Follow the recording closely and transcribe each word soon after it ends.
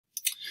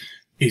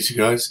Easy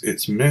guys,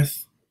 it's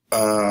Myth.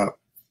 Sorry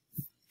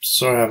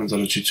I haven't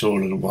done a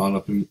tutorial in a while.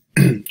 I've been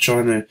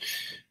trying to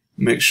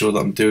make sure that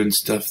I'm doing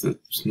stuff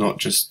that's not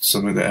just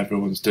something that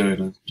everyone's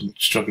doing. I've been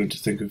struggling to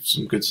think of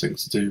some good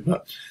things to do,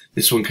 but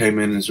this one came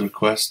in as a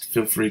request.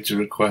 Feel free to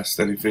request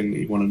anything that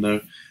you want to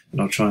know and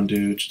I'll try and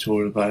do a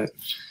tutorial about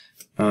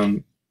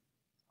it.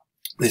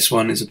 This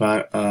one is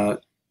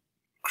about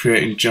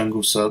creating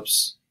jungle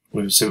subs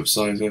with a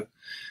synthesizer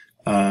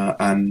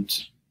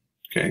and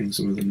getting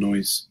some of the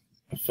noise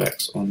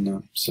effects on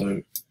them. So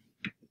let's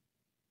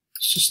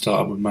just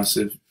start with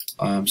Massive.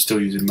 I'm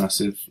still using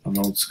Massive. I'm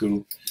old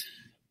school,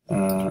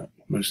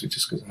 mostly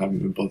just because I haven't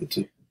been bothered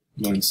to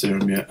learn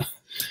Serum yet.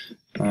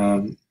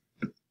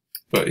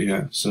 But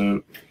yeah,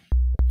 so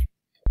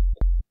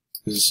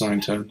there's a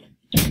sine tone.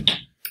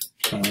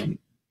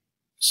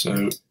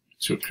 So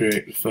to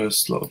create the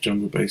first lot of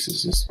jungle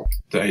basses is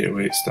the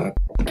 808 stab.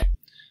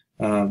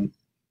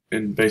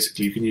 And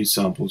basically you can use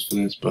samples for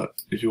this, but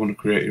if you want to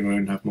create your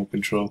own, have more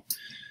control,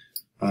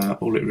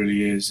 all it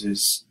really is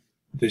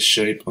this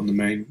shape on the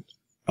main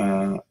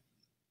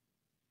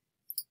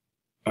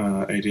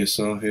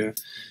ADSR here,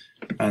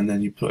 and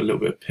then you put a little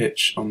bit of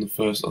pitch on the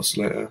first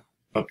oscillator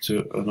up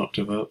to an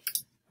octave up,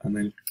 and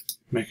then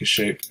make a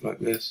shape like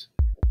this.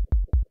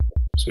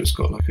 So it's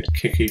got like a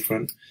kicky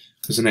front,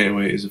 because an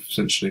 808 is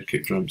essentially a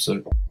kick drum,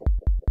 so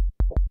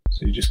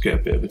you just get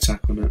a bit of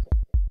attack on it.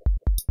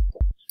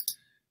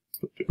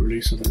 Put a bit of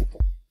release on it.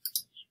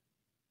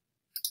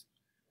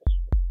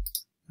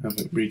 Have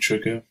it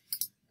re-trigger.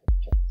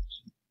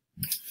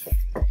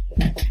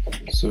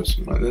 So it's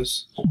something like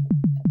this.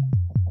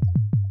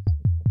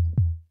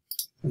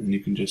 And then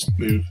you can just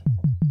move.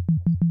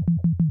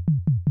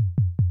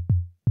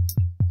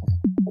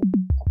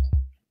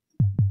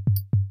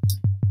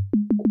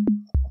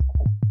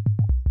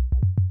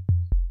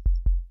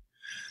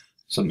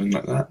 Something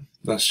like that.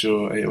 That's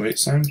your 808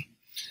 sound.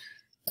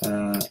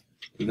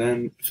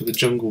 Then for the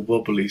jungle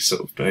wobbly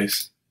sort of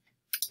bass,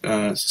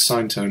 it's a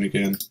sine tone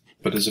again,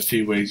 but there's a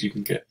few ways you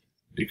can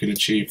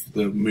achieve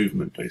the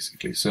movement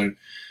basically. So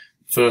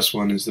first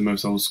one is the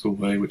most old school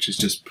way, which is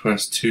just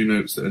press two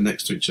notes that are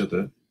next to each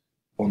other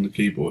on the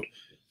keyboard.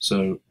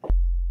 So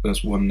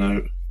that's one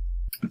note,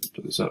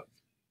 put this up,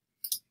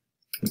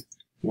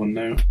 one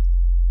note,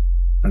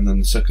 and then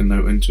the second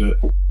note into it.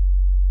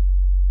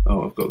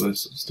 Oh, I've got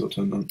this still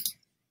turned on.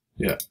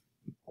 Yeah.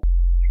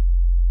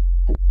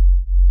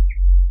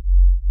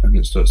 And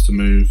it starts to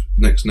move,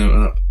 next note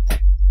up,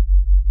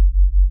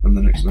 and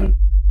the next note.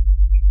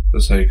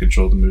 That's how you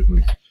control the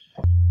movement.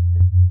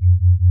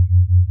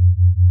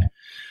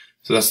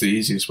 So that's the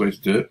easiest way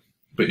to do it,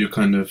 but you're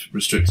kind of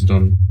restricted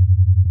on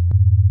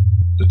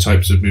the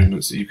types of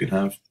movements that you can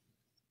have.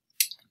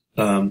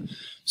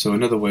 So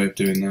another way of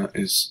doing that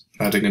is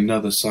adding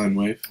another sine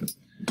wave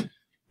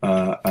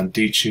and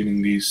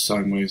detuning these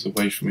sine waves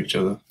away from each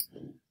other.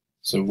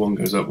 So one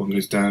goes up, one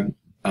goes down,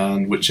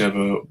 and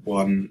whichever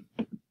one,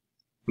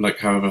 like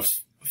however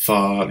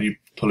far you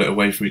pull it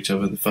away from each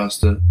other, the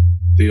faster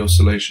the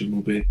oscillation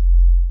will be.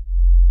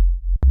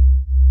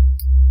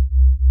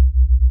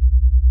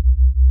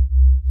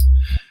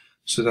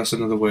 So that's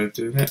another way of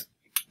doing it.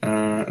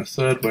 A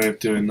third way of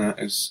doing that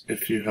is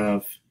if you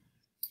have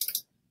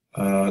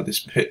this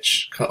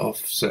pitch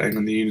cutoff setting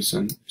on the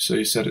unison, so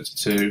you set it to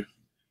 2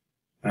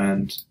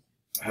 and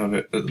have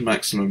it at the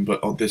maximum,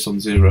 but on this on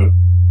 0,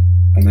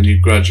 and then you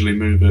gradually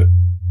move it.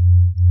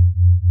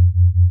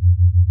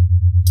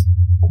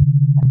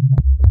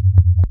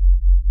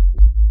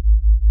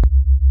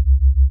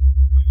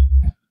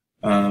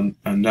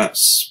 And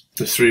that's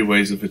the 3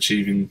 ways of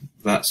achieving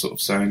that sort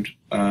of sound.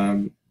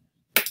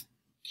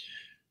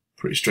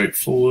 Pretty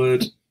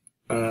straightforward.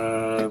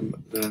 Then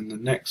the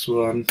next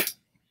one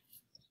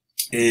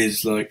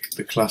is like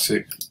the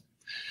classic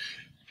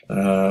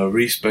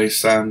Reese bass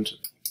sound,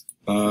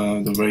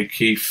 the Ray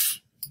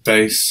Keefe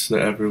bass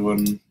that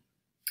everyone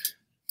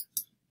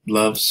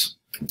loves.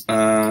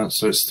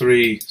 So it's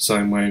 3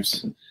 sine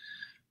waves.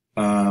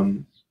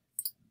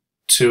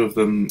 2 of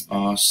them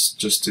are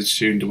just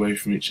tuned away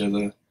from each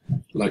other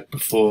like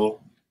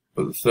before,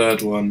 but the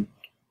third one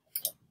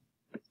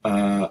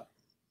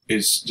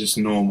is just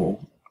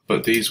normal,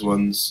 but these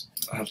ones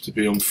have to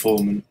be on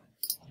formant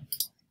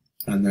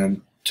and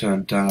then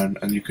turned down,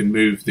 and you can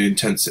move the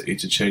intensity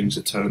to change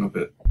the tone of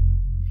it.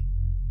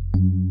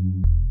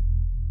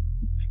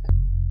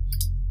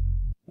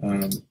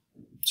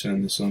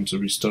 Turn this on to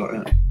restart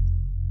it.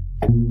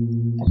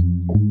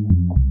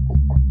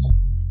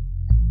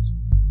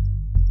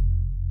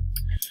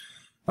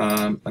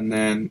 And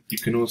then you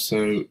can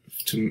also,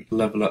 to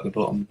level at the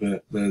bottom a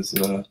bit, there's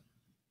you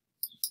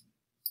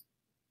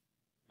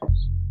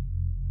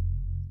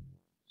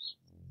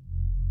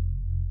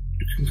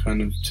can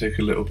kind of take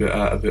a little bit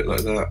out of it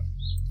like that.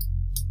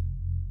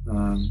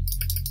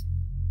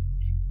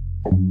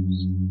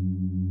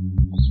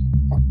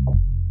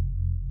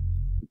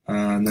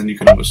 And then you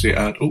can obviously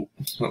add, oh,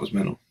 that was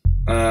mental.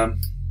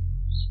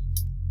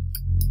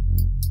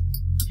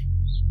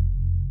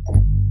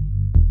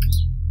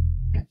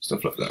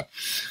 Stuff like that.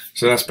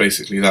 So that's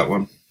basically that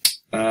one.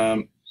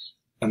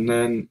 And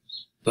then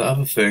the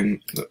other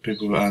thing that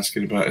people were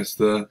asking about is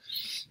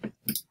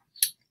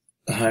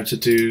how to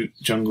do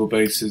jungle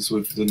basses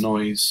with the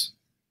noise,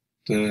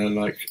 the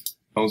like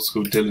old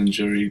school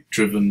Dillinger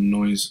driven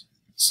noise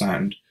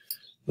sound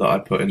that I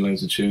put in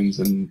loads of tunes,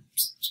 and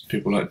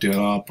people like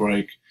DLR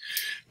Break,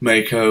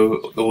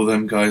 Mako, all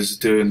them guys are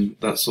doing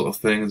that sort of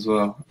thing as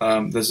well.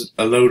 There's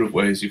a load of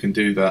ways you can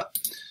do that,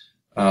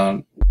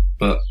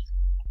 but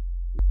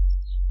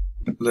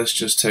let's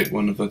just take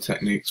one of the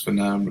techniques for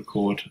now and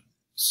record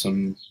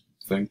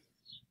something.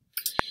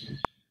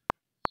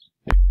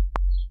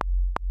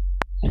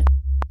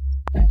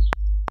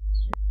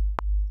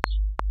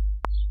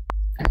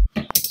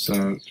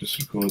 So just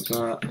record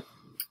that.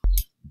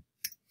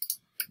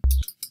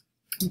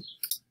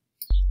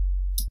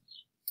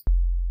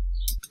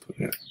 Put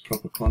it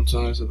proper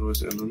quantized,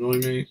 otherwise it'll annoy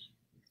me.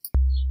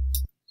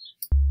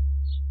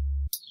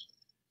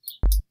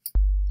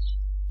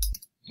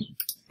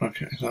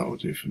 Okay, that will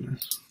do for now.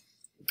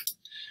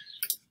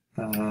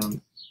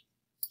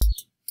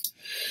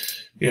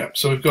 Yeah,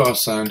 so we've got our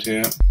sound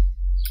here.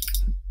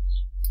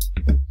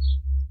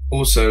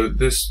 Also,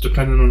 this,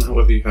 depending on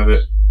however you have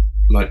it,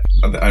 like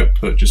at the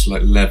output, just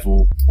like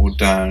level or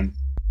down,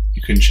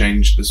 you can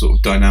change the sort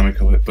of dynamic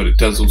of it, but it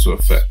does also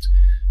affect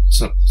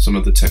some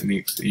of the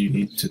techniques that you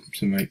need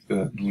to make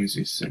the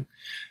noisy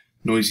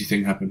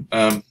thing happen.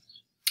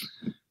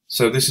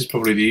 So this is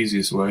probably the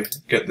easiest way.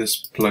 Get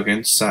this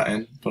plugin,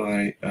 Satin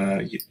by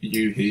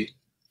Yuhi,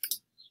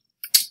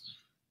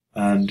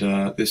 and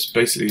this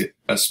basically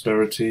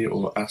asperity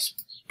or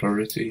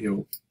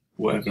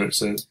whatever it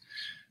says.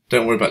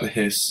 Don't worry about the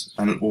hiss,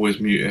 and always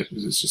mute it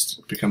because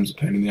it becomes a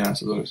pain in the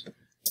ass otherwise.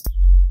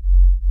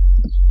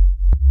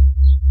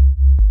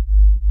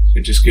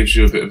 It just gives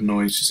you a bit of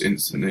noise just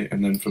instantly,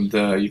 and then from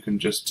there you can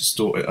just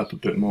distort it up a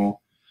bit more,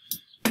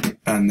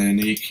 and then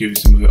EQ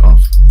some of it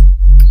off.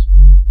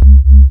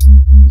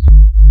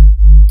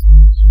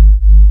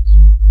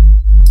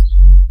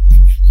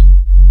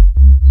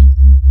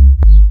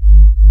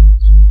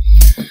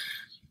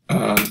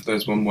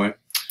 There's one way.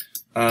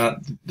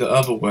 The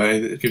other way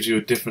that gives you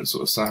a different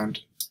sort of sound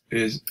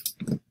is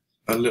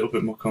a little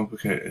bit more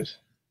complicated.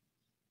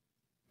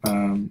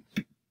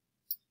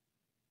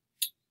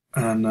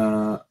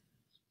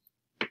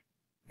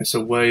 It's a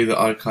way that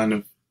I kind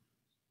of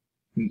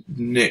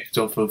nicked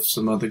off of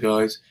some other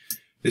guys.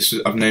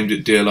 I've named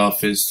it DLR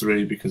Fizz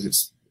 3 because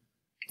it's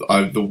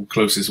the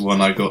closest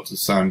one I got to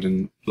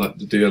sounding like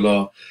the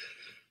DLR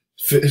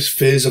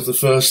Fizz of the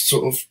first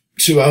sort of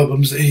 2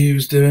 albums that he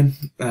was doing.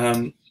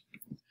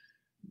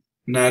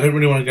 Now, I don't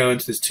really want to go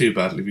into this too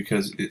badly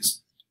because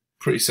it's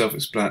pretty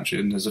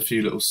self-explanatory, and there's a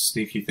few little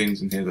sneaky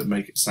things in here that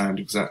make it sound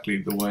exactly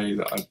the way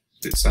that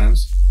it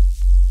sounds.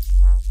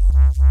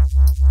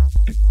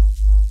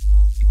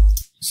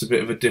 It's a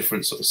bit of a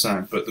different sort of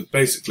sound, but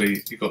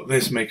basically you've got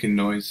this making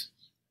noise,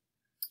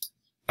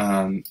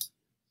 and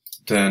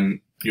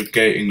then you're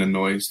gating the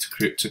noise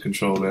to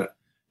control it.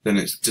 Then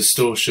it's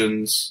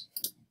distortions,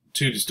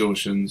 2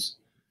 distortions,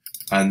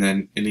 and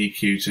then an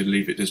EQ to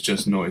leave it as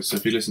just noise. So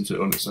if you listen to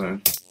it on its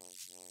own,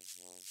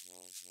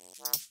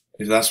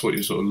 that's what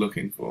you're sort of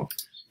looking for.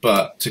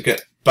 But to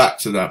get back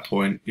to that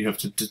point, you have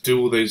to do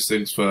all these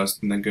things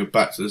first, and then go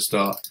back to the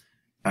start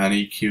and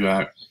EQ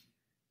out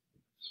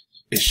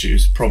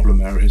issues, problem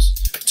areas,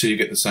 until you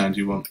get the sound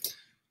you want.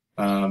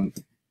 But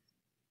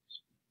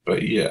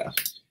yeah,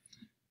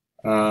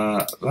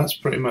 that's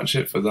pretty much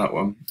it for that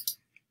one.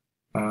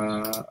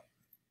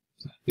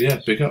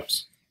 Yeah, big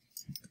ups.